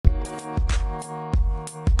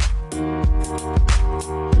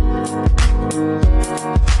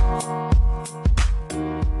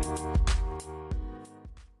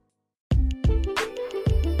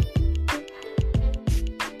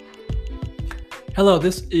Hello,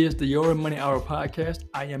 this is the Your Money Hour podcast.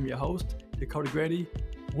 I am your host, Dakota Grady.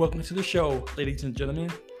 Welcome to the show, ladies and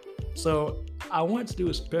gentlemen. So, I want to do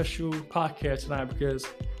a special podcast tonight because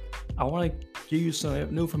I want to give you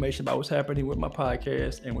some new information about what's happening with my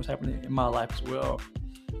podcast and what's happening in my life as well.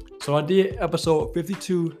 So, I did episode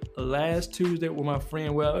 52 last Tuesday with my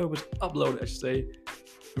friend. Well, it was uploaded, I should say,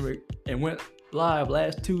 and went live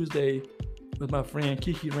last Tuesday with my friend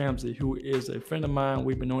Kiki Ramsey, who is a friend of mine.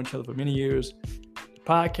 We've been knowing each other for many years. The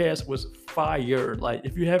podcast was fire. Like,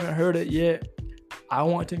 if you haven't heard it yet, I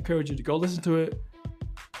want to encourage you to go listen to it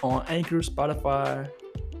on Anchor, Spotify.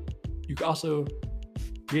 You can also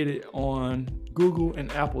get it on Google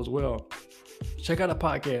and Apple as well. Check out the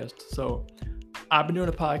podcast. So I've been doing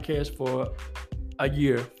a podcast for a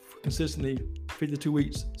year, consistently 52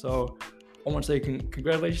 weeks. So I want to say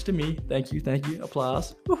congratulations to me. Thank you.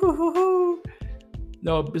 Applause.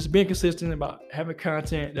 No, it's being consistent about having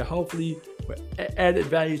content that hopefully will added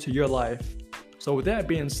value to your life. So with that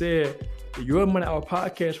being said, the Your Money Hour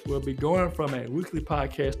podcast will be going from a weekly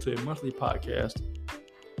podcast to a monthly podcast.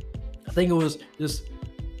 I think it was just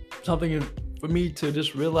something for me to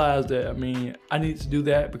just realize that, I need to do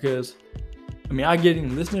that because, I get in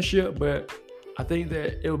listenership, but I think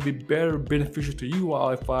that it would be beneficial to you all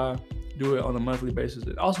if I do it on a monthly basis.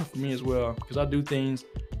 And also for me as well, because I do things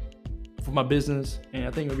for my business, and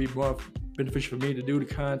I think it would be more beneficial for me to do the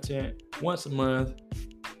content once a month.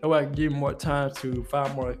 That way I can give more time to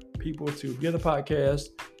find more people to get the podcast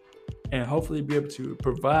and hopefully be able to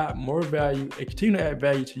provide more value and continue to add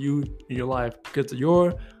value to you in your life, because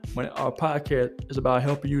our podcast is about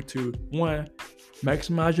helping you to, one,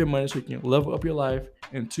 maximize your money so you can level up your life,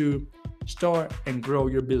 and two, start and grow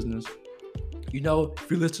your business. If you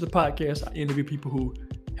listen to the podcast, I interview people who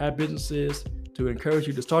have businesses to encourage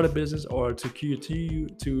you to start a business or to continue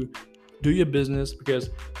to do your business, because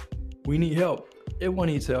we need help. Everyone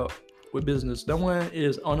needs help with business. No one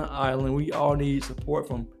is on an island. We all need support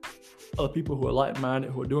from other people who are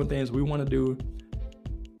like-minded, who are doing things we want to do,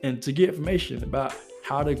 and to get information about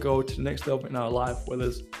how to go to the next level in our life, whether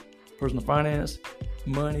it's personal finance,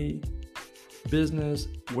 money, business,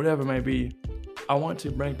 whatever it may be. I want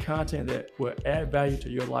to bring content that will add value to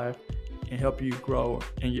your life and help you grow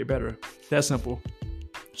and get better. That's simple.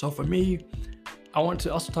 So for me, I want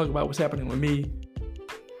to also talk about what's happening with me.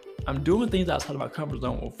 I'm doing things outside of my comfort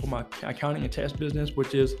zone for my accounting and tax business,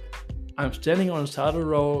 which is I'm standing on the side of the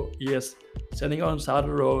road. Yes, standing on the side of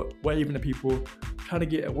the road, waving to people, trying to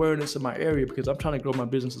get awareness in my area because I'm trying to grow my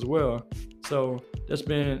business as well. So that's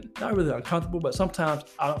been not really uncomfortable, but sometimes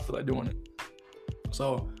I don't feel like doing it.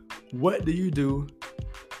 So what do you do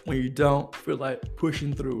when you don't feel like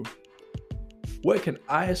pushing through? What can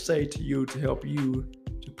I say to you to help you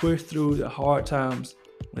to push through the hard times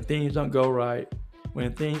when things don't go right,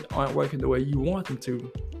 when things aren't working the way you want them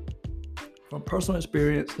to? From personal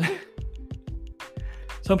experience,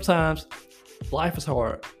 sometimes life is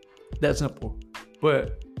hard. That's simple.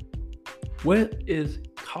 But what is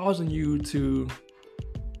causing you to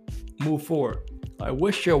move forward? Like,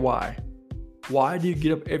 what's your why? Why do you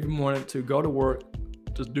get up every morning to go to work,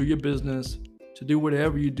 to do your business, to do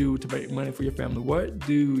whatever you do to make money for your family? What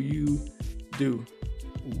do you do?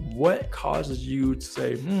 What causes you to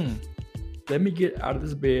say, let me get out of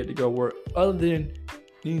this bed to go work? Other than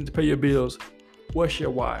needing to pay your bills, what's your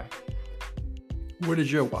why? What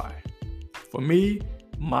is your why? For me,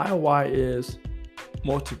 my why is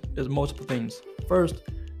multiple things. First,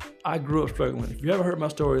 I grew up struggling. If you haven't heard my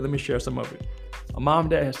story, let me share some of it. My mom and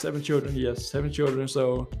dad had 7 children. Yes, 7 children.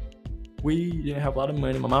 So we didn't have a lot of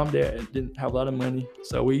money. My mom and dad didn't have a lot of money.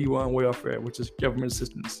 So we were on welfare, which is government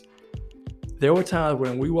assistance. There were times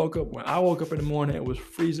when I woke up in the morning, it was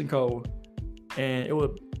freezing cold. And I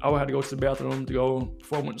would have to go to the bathroom to go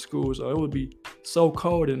before I went to school. So it would be so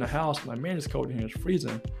cold in the house. I'm like, man, it's cold in here. It's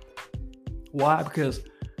freezing. Why? Because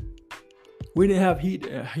we didn't have heat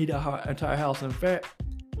to heat our entire house. In fact,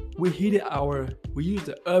 we used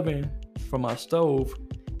the oven from our stove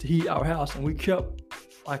to heat our house, and we kept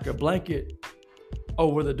like a blanket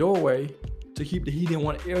over the doorway to keep the heat in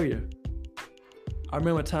one area. I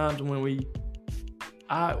remember times when we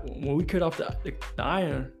cut off the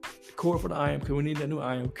iron, the cord for the iron, because we needed a new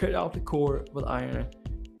iron. We cut off the cord for the iron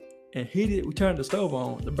and heated. We turned the stove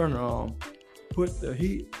on, the burner on, put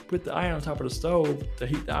the iron on top of the stove to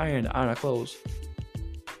heat the iron our clothes.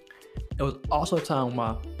 There was also a time when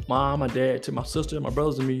my mom, my dad took my sister, my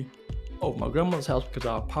brothers, and me over my grandmother's house because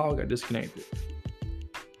our power got disconnected.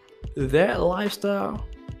 That lifestyle,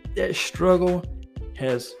 that struggle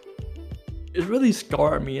it really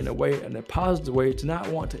scarred me in a positive way, to not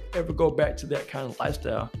want to ever go back to that kind of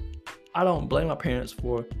lifestyle. I don't blame my parents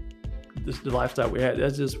for the lifestyle we had.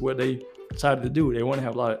 That's just what they decided to do. They want to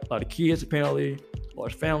have a lot of kids, apparently,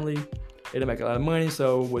 large family. They didn't make a lot of money.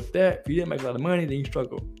 So with that, if you didn't make a lot of money, then you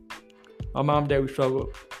struggle. My mom and dad, we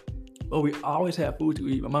struggled. But we always had food to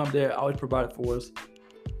eat. My mom and dad always provided for us.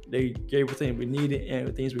 They gave everything we needed and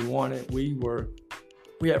the things we wanted.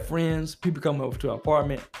 We had friends, people come over to our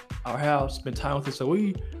apartment, our house, spend time with us. So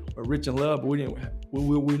we were rich in love, but we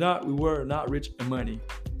were not rich in money.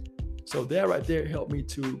 So that right there helped me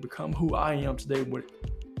to become who I am today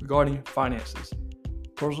regarding finances.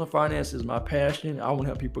 Personal finance is my passion. I want to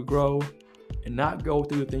help people grow and not go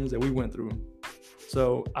through the things that we went through.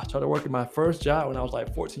 So I started working my first job when I was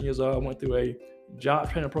like 14 years old. I went through a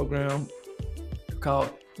job training program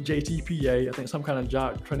called JTPA, I think some kind of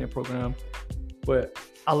job training program. But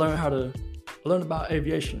I learned about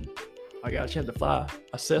aviation. I got a chance to fly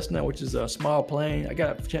a Cessna, which is a small plane. I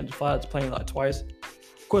got a chance to fly this plane like twice.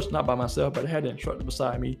 Of course, not by myself, but I had an instructor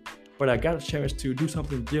beside me. But I got a chance to do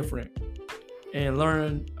something different and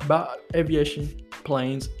learn about aviation,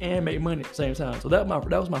 planes, and make money at the same time. So that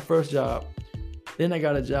was my first job. Then I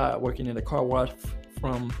got a job working in a car wash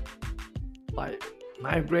from like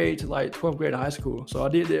 9th grade to like 12th grade in high school. So I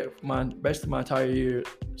did that basically my entire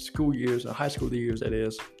school years, high school years that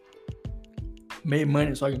is. Made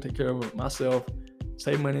money so I can take care of myself,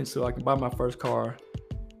 save money so I can buy my first car,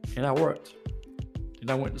 and I worked. Then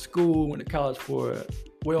I went to school, went to college for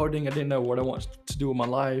welding. I didn't know what I wanted to do with my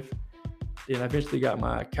life. Then I eventually got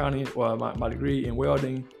my my degree in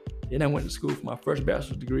welding. Then I went to school for my first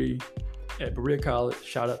bachelor's degree at Berea College.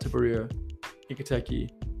 Shout out to Berea in Kentucky.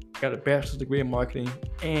 Got a bachelor's degree in marketing.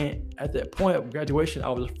 And at that point of graduation, I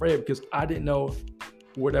was afraid because I didn't know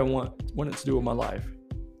what I wanted to do with my life.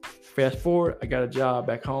 Fast forward, I got a job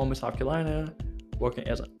back home in South Carolina, working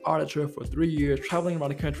as an auditor for 3 years, traveling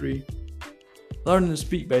around the country, learning to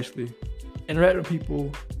speak basically, interacting with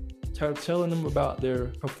people, telling them about their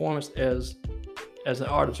performance as an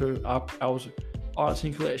auditor. I was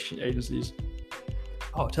auditing collection agencies.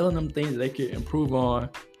 I was telling them things that they could improve on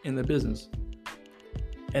in the business.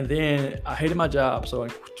 And then I hated my job. So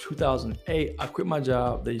in 2008, I quit my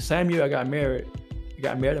job. The same year I got married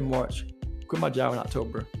in March, quit my job in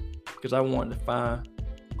October because I wanted to find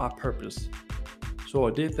my purpose. So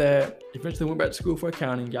I did that. Eventually went back to school for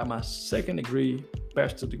accounting, got my second degree,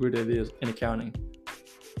 bachelor's degree that is, in accounting.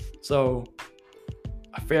 So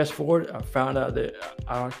I fast forward, I found out that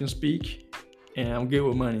I can speak and I'm good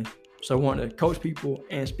with money. So I wanted to coach people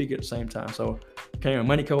and speak at the same time. So I became a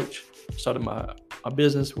money coach, started my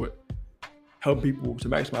business with helping people to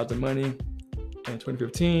maximize their money in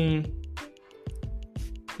 2015.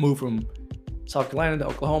 Moved from South Carolina to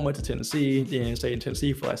Oklahoma to Tennessee, then stayed in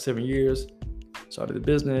Tennessee for like 7 years. Started the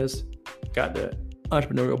business, got the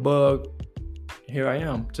entrepreneurial bug. Here I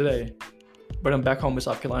am today. But I'm back home in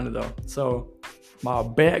South Carolina though. So my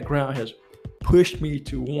background has pushed me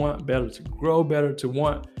to want better, to grow better, to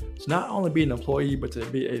want to not only be an employee, but to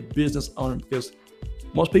be a business owner, because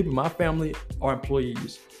most people in my family are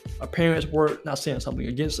employees. My parents work, not saying something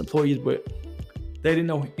against employees, but they didn't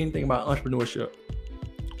know anything about entrepreneurship.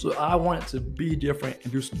 So I wanted to be different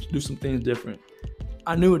and do some things different.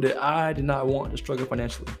 I knew that I did not want to struggle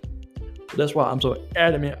financially. So that's why I'm so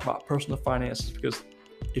adamant about personal finances, because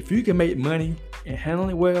if you can make money and handle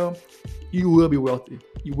it well, you will be wealthy.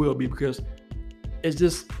 You will be, because it's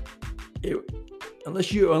just,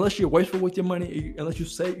 unless you're wasteful with your money, unless you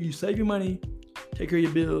save your money, take care of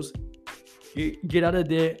your bills, get out of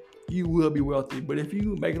debt, you will be wealthy. But if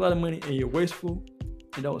you make a lot of money and you're wasteful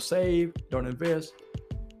and don't save, don't invest,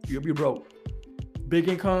 you'll be broke. Big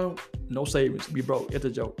income, no savings, be broke. It's a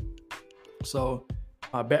joke. So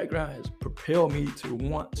my background has propelled me to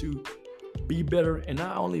want to be better, and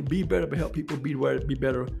not only be better, but help people be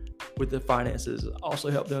better with their finances. Also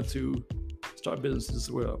help them to start businesses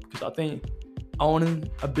as well. Because I think owning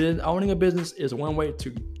a business is one way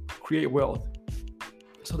to create wealth.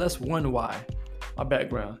 So that's one why, my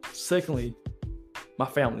background. Secondly, my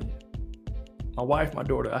family. My wife, my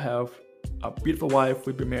daughter. I have a beautiful wife.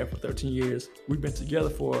 We've been married for 13 years. We've been together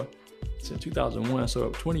since 2001, so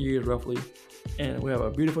 20 years roughly. And we have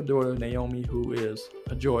a beautiful daughter, Naomi, who is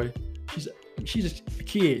a joy. She's a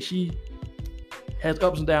kid. She has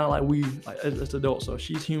ups and downs like as adults. So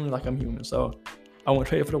she's human like I'm human. So I won't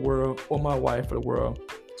trade her for the world, or my wife for the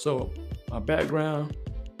world. So my background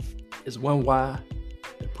is one why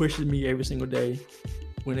that pushes me every single day.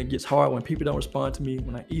 When it gets hard, when people don't respond to me,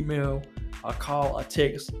 when I email, I call, I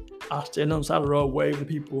text, I stand on the side of the road waving to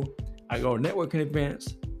people. I go to networking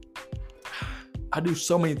events. I do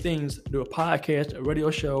so many things. I do a podcast, a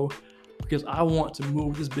radio show, because I want to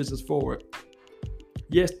move this business forward.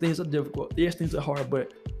 Yes, things are difficult. Yes, things are hard,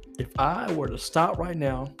 but If I were to stop right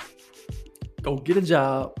now, go get a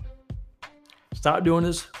job, stop doing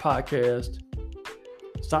this podcast,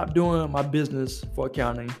 stop doing my business for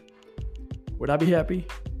accounting, would I be happy?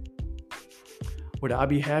 Would I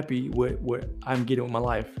be happy with what I'm getting with my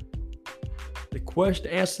life? The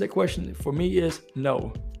answer to that question for me is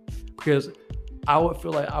no, because I would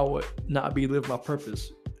feel like I would not be living my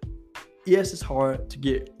purpose. Yes, it's hard to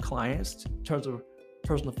get clients in terms of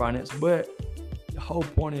personal finance, but the whole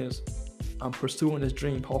point is I'm pursuing this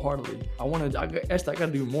dream wholeheartedly. I gotta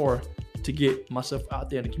do more to get myself out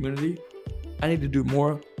there in the community. I need to do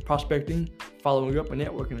more prospecting, following up, and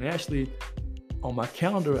networking. And actually, on my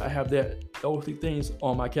calendar, I have those 3 things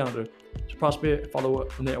on my calendar: to prospect, follow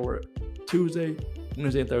up, network. Tuesday,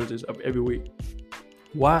 Wednesday, and Thursdays of every week.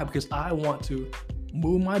 Why? Because I want to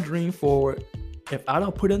move my dream forward. If I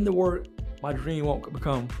don't put in the work, my dream won't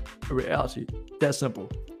become a reality. That simple.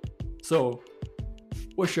 So,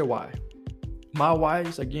 what's your why? My why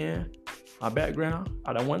is, again, my background.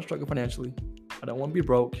 I don't want to struggle financially. I don't want to be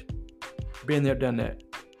broke. Been there, done that.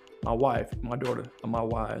 My wife, my daughter are my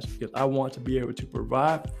whys, because I want to be able to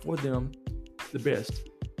provide for them the best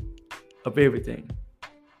of everything.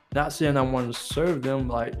 Not saying I want to serve them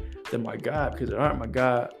like they're my God, because they aren't my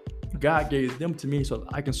God. God gave them to me so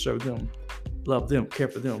I can serve them, love them, care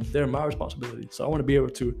for them. They're my responsibility. So I want to be able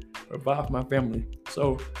to provide for my family.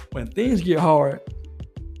 So when things get hard,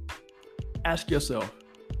 ask yourself,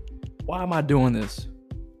 why am I doing this?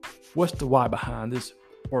 What's the why behind this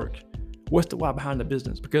work? What's the why behind the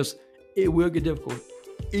business? Because it will get difficult.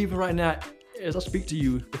 Even right now, as I speak to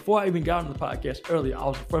you, before I even got on the podcast earlier, I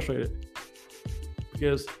was frustrated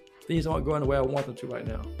because things aren't going the way I want them to right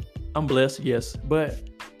now. I'm blessed, yes, but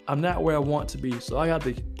I'm not where I want to be. So I got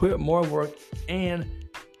to put more work, and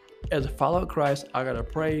as a follower of Christ, I got to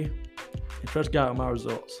pray and trust God with my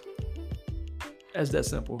results. It's that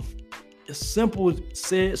simple. It's simple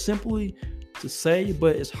simply to say,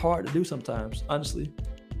 but it's hard to do sometimes, honestly.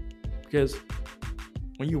 Because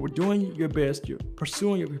when you were doing your best, you're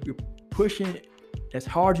you're pushing as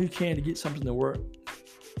hard as you can to get something to work.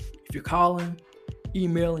 If you're calling,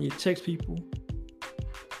 emailing, you text people,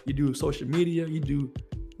 you do social media, you do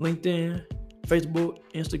LinkedIn, Facebook,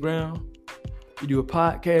 Instagram, you do a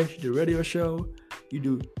podcast, you do a radio show, you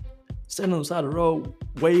do sitting on the side of the road,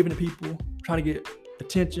 waving at people, trying to get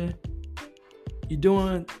attention. You're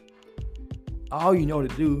doing all you know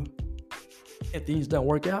to do, and things don't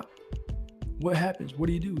work out. What happens? What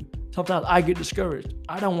do you do? Sometimes I get discouraged.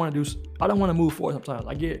 I don't want to move forward sometimes.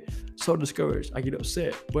 I get so discouraged. I get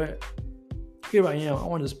upset. But here I am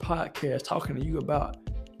on this podcast talking to you about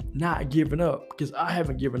not giving up, because I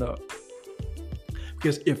haven't given up.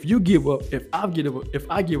 Because if you give up, if I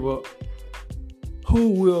give up, who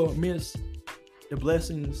will miss the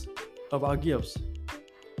blessings of our gifts?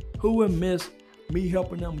 Who will miss me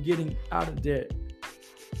helping them getting out of debt?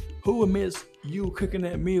 Who will miss you cooking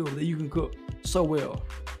that meal that you can cook so well?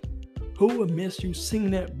 Who will miss you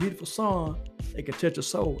singing that beautiful song that can touch a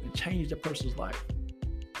soul and change that person's life?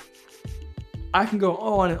 I can go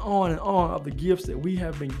on and on and on of the gifts that we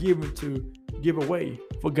have been given to give away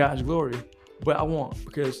for God's glory, but I won't,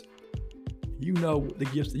 because you know the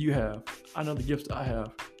gifts that you have. I know the gifts that I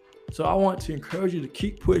have. So I want to encourage you to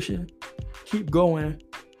keep pushing, keep going,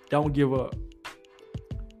 don't give up.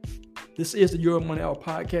 This is the Your Money Hour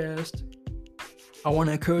podcast. I want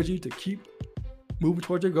to encourage you to keep moving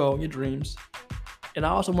towards your goal, your dreams. And I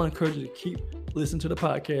also want to encourage you to keep listening to the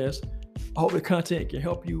podcast. I hope the content can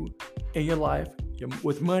help you in your life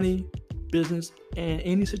with money, business, and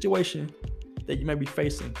any situation that you may be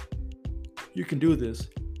facing. You can do this.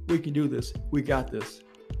 We can do this. We got this.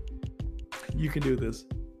 You can do this.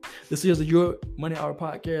 This is the Your Money Hour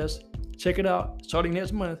podcast. Check it out. Starting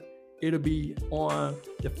next month, it'll be on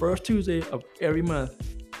the first Tuesday of every month.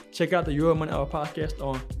 Check out the Your Money Hour podcast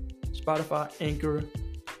on Spotify, Anchor.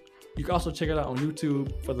 You can also check it out on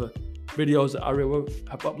YouTube for the videos that I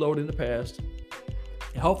have uploaded in the past.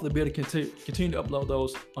 And hopefully be able to continue to upload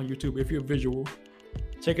those on YouTube if you're visual.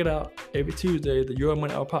 Check it out every Tuesday, the Your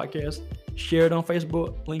Money Hour podcast. Share it on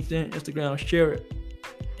Facebook, LinkedIn, Instagram. Share it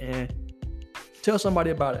and tell somebody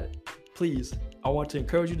about it. Please, I want to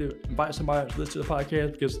encourage you to invite somebody to listen to the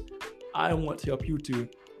podcast, because I want to help you to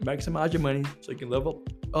maximize your money so you can level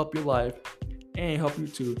up your life and help you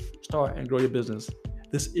to start and grow your business.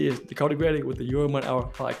 This is Dakota Grady with the Your Money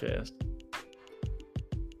Hour podcast.